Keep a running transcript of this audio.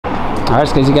Alright,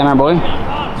 Skizzy Camera boy.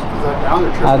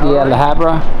 Out the La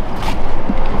Habra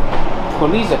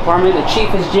Police Department. The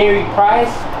chief is Jerry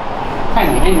Price. What kind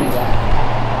of name is that?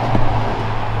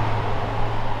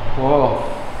 Whoa.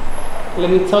 Let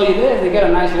me tell you this, they got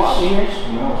a nice lobby here.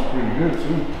 Smells pretty good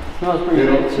too. Smells pretty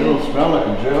good too. It don't smell like a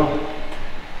jail.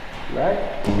 Right?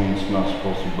 I mean, it's not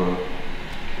supposed to, but...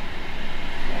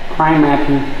 Crime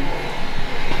mapping.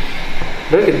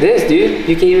 Look at this, dude.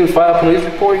 You can even file a police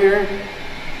report here.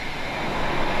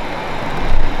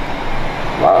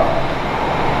 Wow.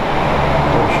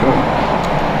 For sure.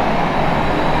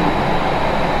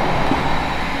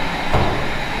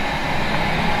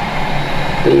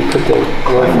 Then you put the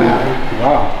crime map.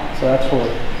 Wow. So that's for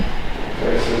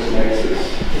Texas, Nexus.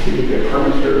 You can get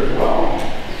permits here as well.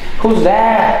 Who's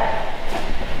that?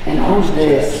 And who's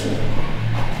this?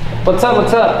 What's up?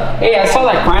 What's up? Hey, I saw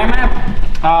that crime map.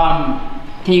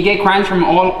 Can you get crimes from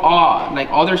all like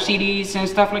other cities and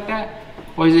stuff like that,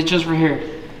 or is it just for here?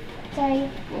 Sorry,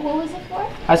 what was it for?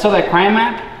 I saw that crime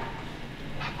map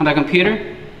on the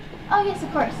computer. Oh yes, of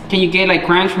course. Can you get like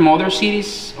crimes from other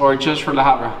cities, or just for La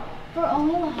Habra? For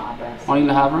only La Habra. Only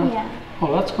La Habra? Yeah.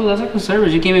 Oh, that's cool. That's a good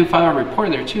service. You can even file a report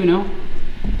there too, no?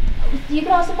 You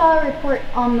can also file a report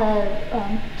on the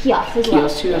kiosk as well.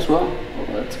 Kiosk too as well. Oh,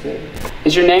 that's good.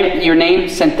 Is your name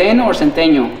Centeno or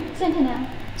Centeño? Centeno.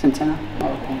 Centeno.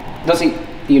 Oh, okay.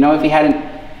 Do you know if he had it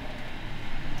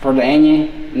for the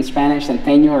ñ in Spanish,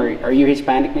 Centeño, or are you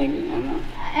Hispanic maybe? I don't know.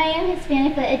 I am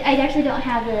Hispanic, but I actually don't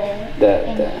have the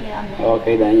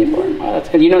okay, the ñ part. Oh, that's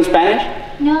good. You know Spanish?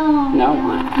 No. No.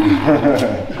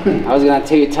 I was gonna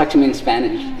tell you talk to me in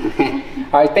Spanish.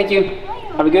 All right, thank you.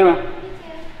 Have a good one.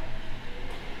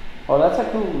 Oh, that's a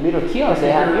cool little kiosk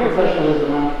they have here.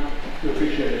 We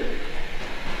appreciate it.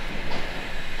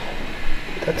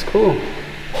 That's cool.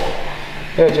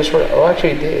 Yeah, just for, oh,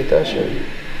 actually it does show you.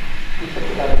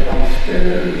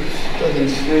 Downstairs doesn't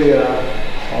say.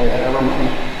 Oh yeah,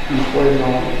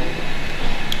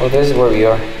 Oh, this is where we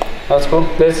are. That's cool.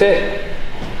 That's it.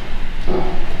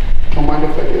 Don't mind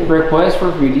if I do. Request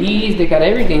for release. They got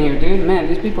everything here, dude. Man,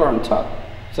 these people are on top.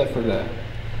 Except for the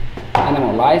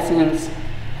animal license.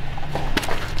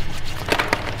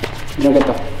 You don't get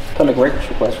the public records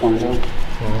request forms, though.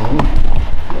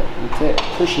 That's it.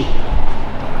 Pushy.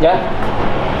 Yeah?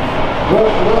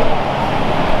 Look.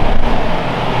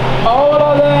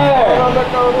 Hold there!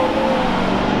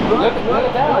 Look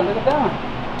at that one. Look at that one.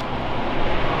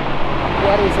 He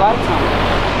had his lights on.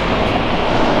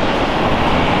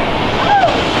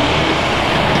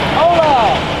 Hola!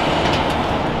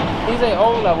 He's like,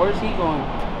 hola, where's he going?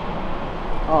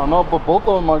 I don't know, but both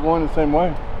of them are going the same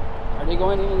way. Are they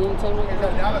going in the same way?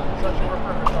 Now the construction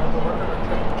worker,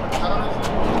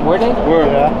 Were they? Where?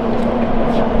 Yeah.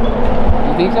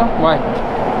 You think so? Why?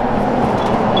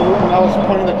 when I was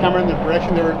pointing the camera in the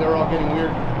direction, they were all getting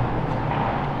weird.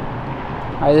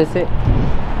 Alright, that's it.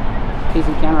 Peace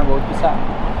and camera, boy. Peace out.